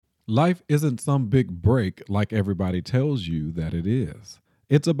Life isn't some big break like everybody tells you that it is.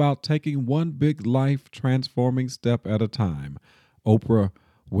 It's about taking one big life transforming step at a time. Oprah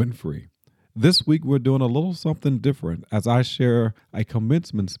Winfrey. This week, we're doing a little something different as I share a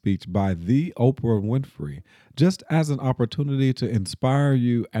commencement speech by the Oprah Winfrey, just as an opportunity to inspire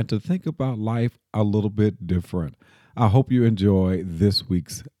you and to think about life a little bit different. I hope you enjoy this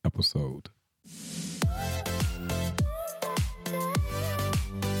week's episode.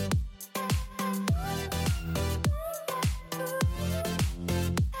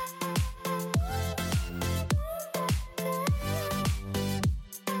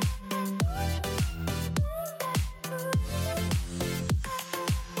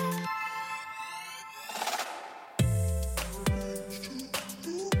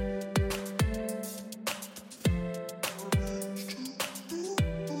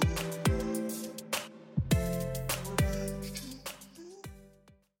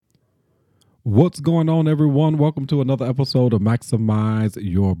 What's going on, everyone? Welcome to another episode of Maximize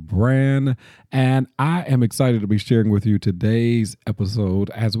Your Brand. And I am excited to be sharing with you today's episode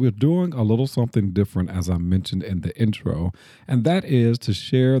as we're doing a little something different, as I mentioned in the intro. And that is to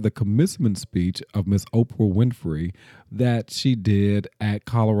share the commencement speech of Miss Oprah Winfrey that she did at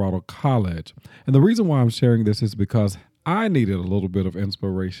Colorado College. And the reason why I'm sharing this is because I needed a little bit of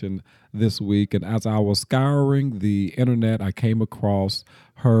inspiration this week. And as I was scouring the internet, I came across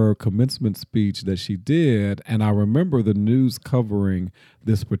her commencement speech that she did. And I remember the news covering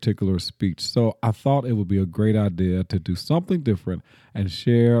this particular speech. So I thought it would be a great idea to do something different and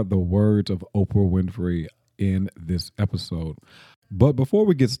share the words of Oprah Winfrey in this episode. But before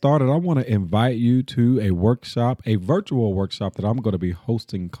we get started, I want to invite you to a workshop, a virtual workshop that I'm going to be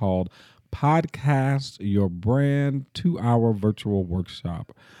hosting called Podcast Your Brand 2-hour virtual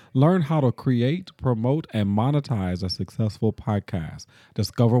workshop. Learn how to create, promote, and monetize a successful podcast.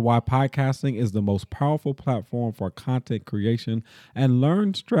 Discover why podcasting is the most powerful platform for content creation and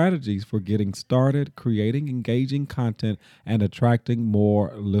learn strategies for getting started, creating engaging content, and attracting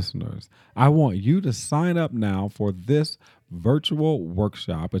more listeners. I want you to sign up now for this virtual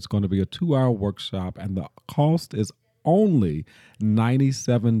workshop. It's going to be a 2-hour workshop, and the cost is only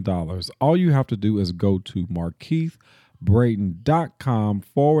 $97. All you have to do is go to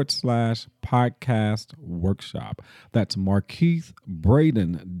markeithbraden.com/podcast workshop. That's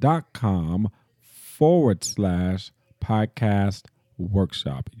markeithbraden.com/podcast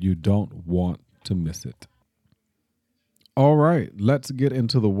workshop. You don't want to miss it. All right, let's get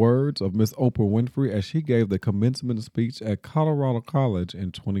into the words of Miss Oprah Winfrey as she gave the commencement speech at Colorado College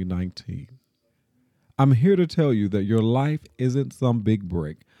in 2019. I'm here to tell you that your life isn't some big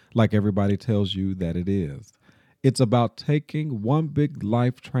break like everybody tells you that it is. It's about taking one big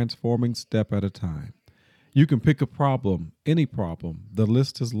life transforming step at a time. You can pick a problem, any problem. The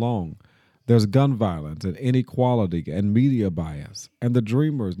list is long. There's gun violence and inequality and media bias, and the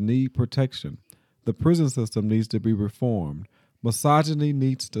dreamers need protection. The prison system needs to be reformed. Misogyny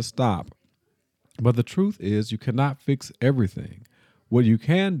needs to stop. But the truth is, you cannot fix everything. What you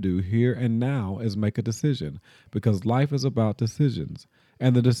can do here and now is make a decision, because life is about decisions.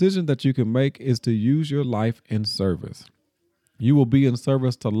 And the decision that you can make is to use your life in service. You will be in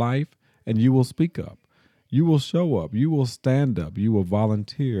service to life, and you will speak up. You will show up. You will stand up. You will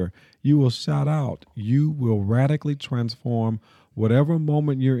volunteer. You will shout out. You will radically transform whatever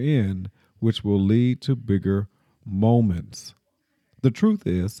moment you're in, which will lead to bigger moments. The truth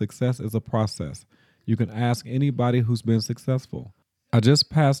is, success is a process. You can ask anybody who's been successful. I just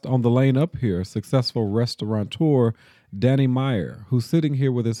passed on the lane up here successful restaurateur Danny Meyer, who's sitting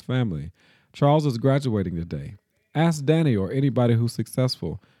here with his family. Charles is graduating today. Ask Danny or anybody who's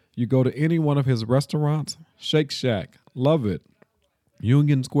successful. You go to any one of his restaurants, Shake Shack, love it,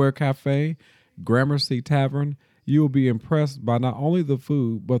 Union Square Cafe, Gramercy Tavern, you will be impressed by not only the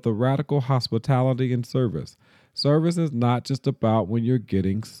food, but the radical hospitality and service. Service is not just about when you're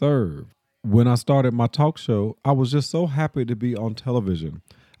getting served. When I started my talk show, I was just so happy to be on television.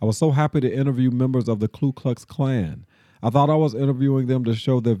 I was so happy to interview members of the Ku Klux Klan. I thought I was interviewing them to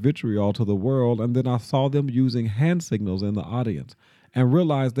show their vitriol to the world, and then I saw them using hand signals in the audience and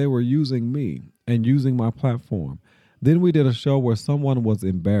realized they were using me and using my platform. Then we did a show where someone was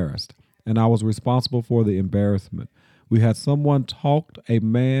embarrassed, and I was responsible for the embarrassment. We had someone talked a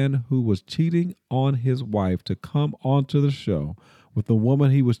man who was cheating on his wife to come onto the show with the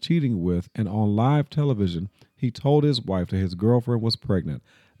woman he was cheating with, and on live television, he told his wife that his girlfriend was pregnant.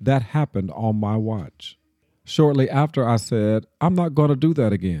 That happened on my watch. Shortly after, I said, I'm not going to do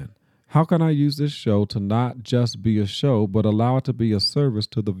that again. How can I use this show to not just be a show, but allow it to be a service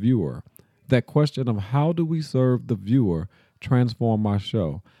to the viewer? That question of how do we serve the viewer transformed my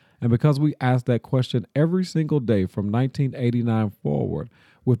show. And because we ask that question every single day from 1989 forward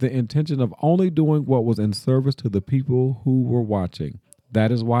with the intention of only doing what was in service to the people who were watching,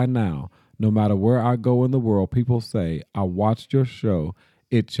 that is why now, no matter where I go in the world, people say, I watched your show,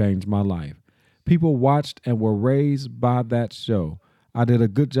 it changed my life. People watched and were raised by that show. I did a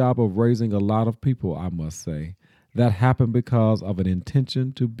good job of raising a lot of people, I must say. That happened because of an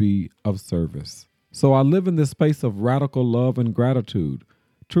intention to be of service. So I live in this space of radical love and gratitude.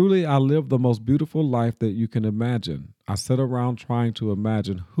 Truly, I live the most beautiful life that you can imagine. I sit around trying to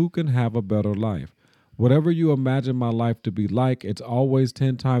imagine who can have a better life. Whatever you imagine my life to be like, it's always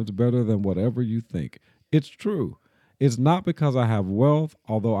 10 times better than whatever you think. It's true. It's not because I have wealth,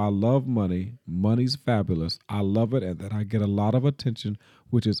 although I love money. Money's fabulous. I love it and that I get a lot of attention,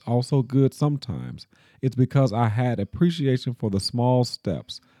 which is also good sometimes. It's because I had appreciation for the small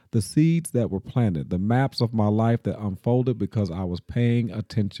steps, the seeds that were planted, the maps of my life that unfolded because I was paying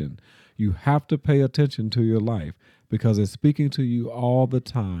attention. You have to pay attention to your life because it's speaking to you all the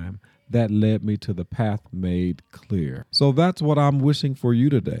time. That led me to the path made clear. So that's what I'm wishing for you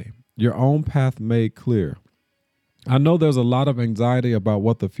today. Your own path made clear. I know there's a lot of anxiety about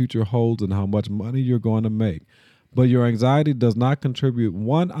what the future holds and how much money you're going to make, but your anxiety does not contribute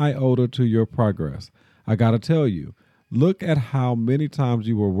one iota to your progress. I got to tell you, look at how many times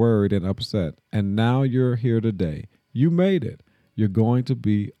you were worried and upset, and now you're here today. You made it. You're going to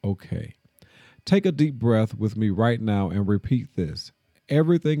be okay. Take a deep breath with me right now and repeat this.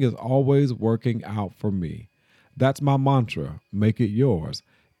 Everything is always working out for me. That's my mantra. Make it yours.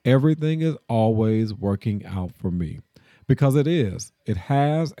 Everything is always working out for me. Because it is. It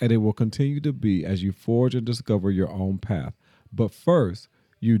has, and it will continue to be as you forge and discover your own path. But first,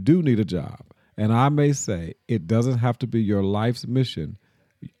 you do need a job. And I may say it doesn't have to be your life's mission,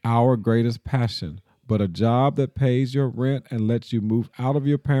 our greatest passion, but a job that pays your rent and lets you move out of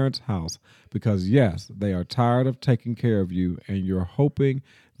your parents' house because, yes, they are tired of taking care of you, and you're hoping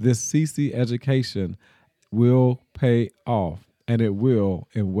this CC education will pay off, and it will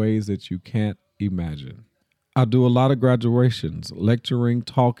in ways that you can't imagine. I do a lot of graduations, lecturing,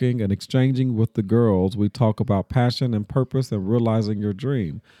 talking, and exchanging with the girls. We talk about passion and purpose and realizing your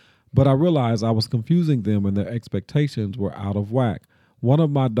dream. But I realized I was confusing them and their expectations were out of whack. One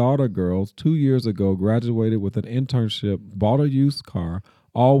of my daughter girls 2 years ago graduated with an internship, bought a used car,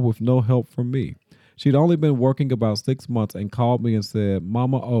 all with no help from me. She'd only been working about 6 months and called me and said,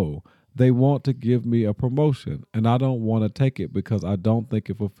 Mama O, they want to give me a promotion and I don't want to take it because I don't think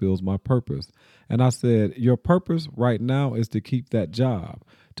it fulfills my purpose. And I said, your purpose right now is to keep that job,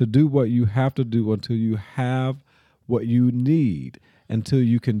 to do what you have to do until you have what you need, until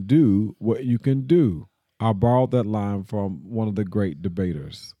you can do what you can do. I borrowed that line from one of the great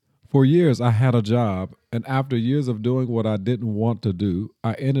debaters. For years, I had a job, and after years of doing what I didn't want to do,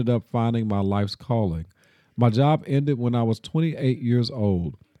 I ended up finding my life's calling. My job ended when I was 28 years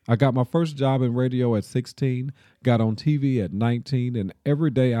old. I got my first job in radio at 16, got on TV at 19, and every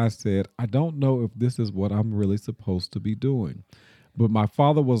day I said, I don't know if this is what I'm really supposed to be doing. But my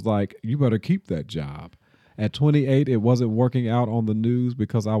father was like, you better keep that job. At 28, it wasn't working out on the news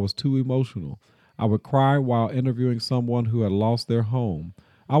because I was too emotional. I would cry while interviewing someone who had lost their home.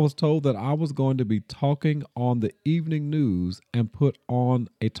 I was told that I was going to be talking on the evening news and put on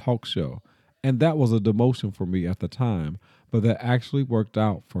a talk show. And that was a demotion for me at the time, but that actually worked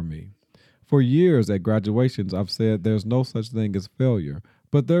out for me. For years at graduations, I've said there's no such thing as failure,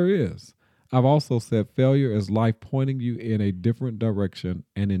 but there is. I've also said failure is life pointing you in a different direction,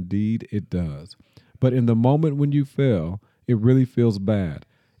 and indeed it does. But in the moment when you fail, it really feels bad.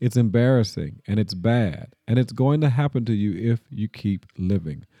 It's embarrassing and it's bad, and it's going to happen to you if you keep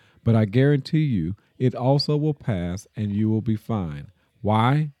living. But I guarantee you, it also will pass and you will be fine.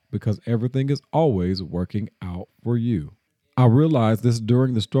 Why? Because everything is always working out for you. I realized this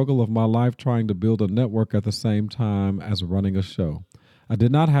during the struggle of my life trying to build a network at the same time as running a show. I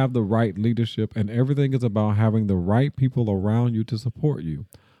did not have the right leadership, and everything is about having the right people around you to support you.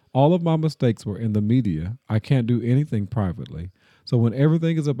 All of my mistakes were in the media. I can't do anything privately. So when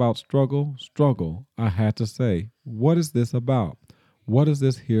everything is about struggle, I had to say, what is this about? What is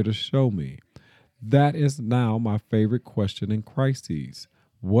this here to show me? That is now my favorite question in crises.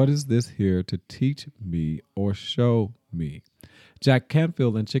 What is this here to teach me or show me? Jack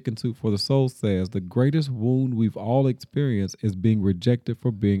Canfield in Chicken Soup for the Soul says the greatest wound we've all experienced is being rejected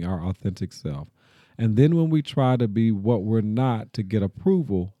for being our authentic self. And then when we try to be what we're not to get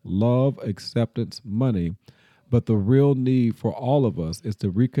approval, love, acceptance, money, but the real need for all of us is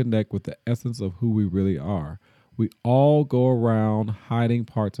to reconnect with the essence of who we really are. We all go around hiding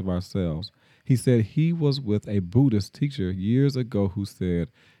parts of ourselves. He said he was with a Buddhist teacher years ago who said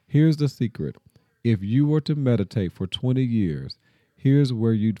Here's the secret. If you were to meditate for 20 years, here's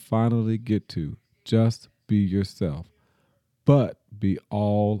where you'd finally get to. Just be yourself, but be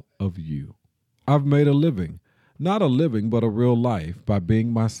all of you. I've made a living, not a living, but a real life by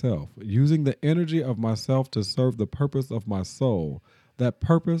being myself, using the energy of myself to serve the purpose of my soul. That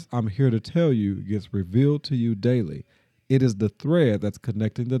purpose, I'm here to tell you, gets revealed to you daily. It is the thread that's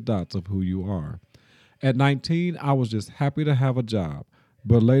connecting the dots of who you are. At 19, I was just happy to have a job.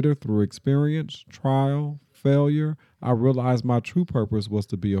 But later, through experience, trial, failure, I realized my true purpose was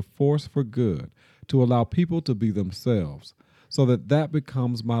to be a force for good, to allow people to be themselves, so that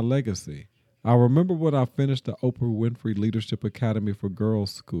becomes my legacy. I remember when I finished the Oprah Winfrey Leadership Academy for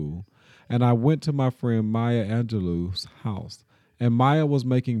Girls School, and I went to my friend Maya Angelou's house, and Maya was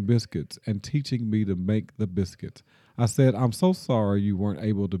making biscuits and teaching me to make the biscuits. I said, I'm so sorry you weren't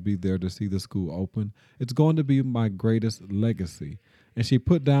able to be there to see the school open. It's going to be my greatest legacy. And she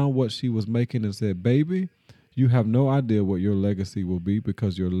put down what she was making and said, baby, you have no idea what your legacy will be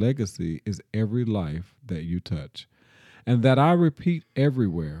because your legacy is every life that you touch. And that I repeat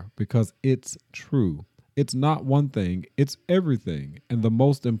everywhere because it's true. It's not one thing, it's everything. And the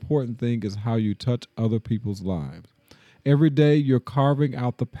most important thing is how you touch other people's lives. Every day you're carving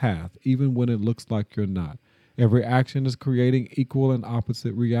out the path, even when it looks like you're not. Every action is creating equal and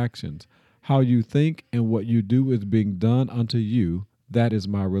opposite reactions. How you think and what you do is being done unto you. That is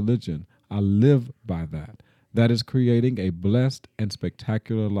my religion. I live by that. That is creating a blessed and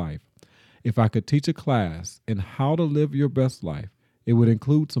spectacular life. If I could teach a class in how to live your best life, it would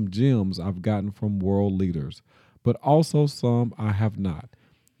include some gems I've gotten from world leaders, but also some I have not.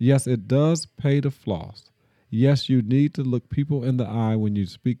 Yes, it does pay to floss. Yes, you need to look people in the eye when you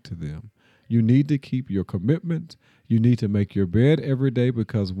speak to them. You need to keep your commitment. You need to make your bed every day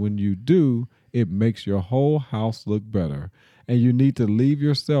because when you do, it makes your whole house look better. And you need to leave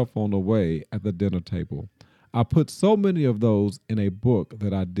your cell phone away at the dinner table. I put so many of those in a book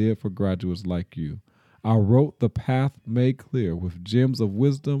that I did for graduates like you. I wrote The Path Made Clear with gems of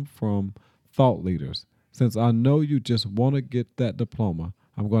wisdom from thought leaders. Since I know you just want to get that diploma,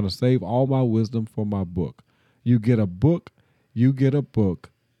 I'm going to save all my wisdom for my book. You get a book, you get a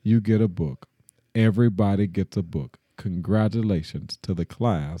book, you get a book. Everybody gets a book. Congratulations to the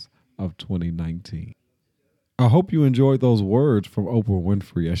class of 2019. I hope you enjoyed those words from Oprah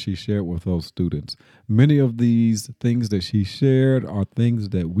Winfrey as she shared with those students. Many of these things that she shared are things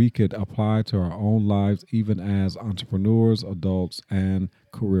that we could apply to our own lives, even as entrepreneurs, adults, and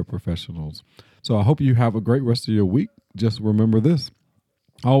career professionals. So I hope you have a great rest of your week. Just remember this.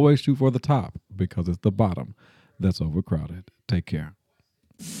 Always shoot for the top because it's the bottom that's overcrowded. Take care.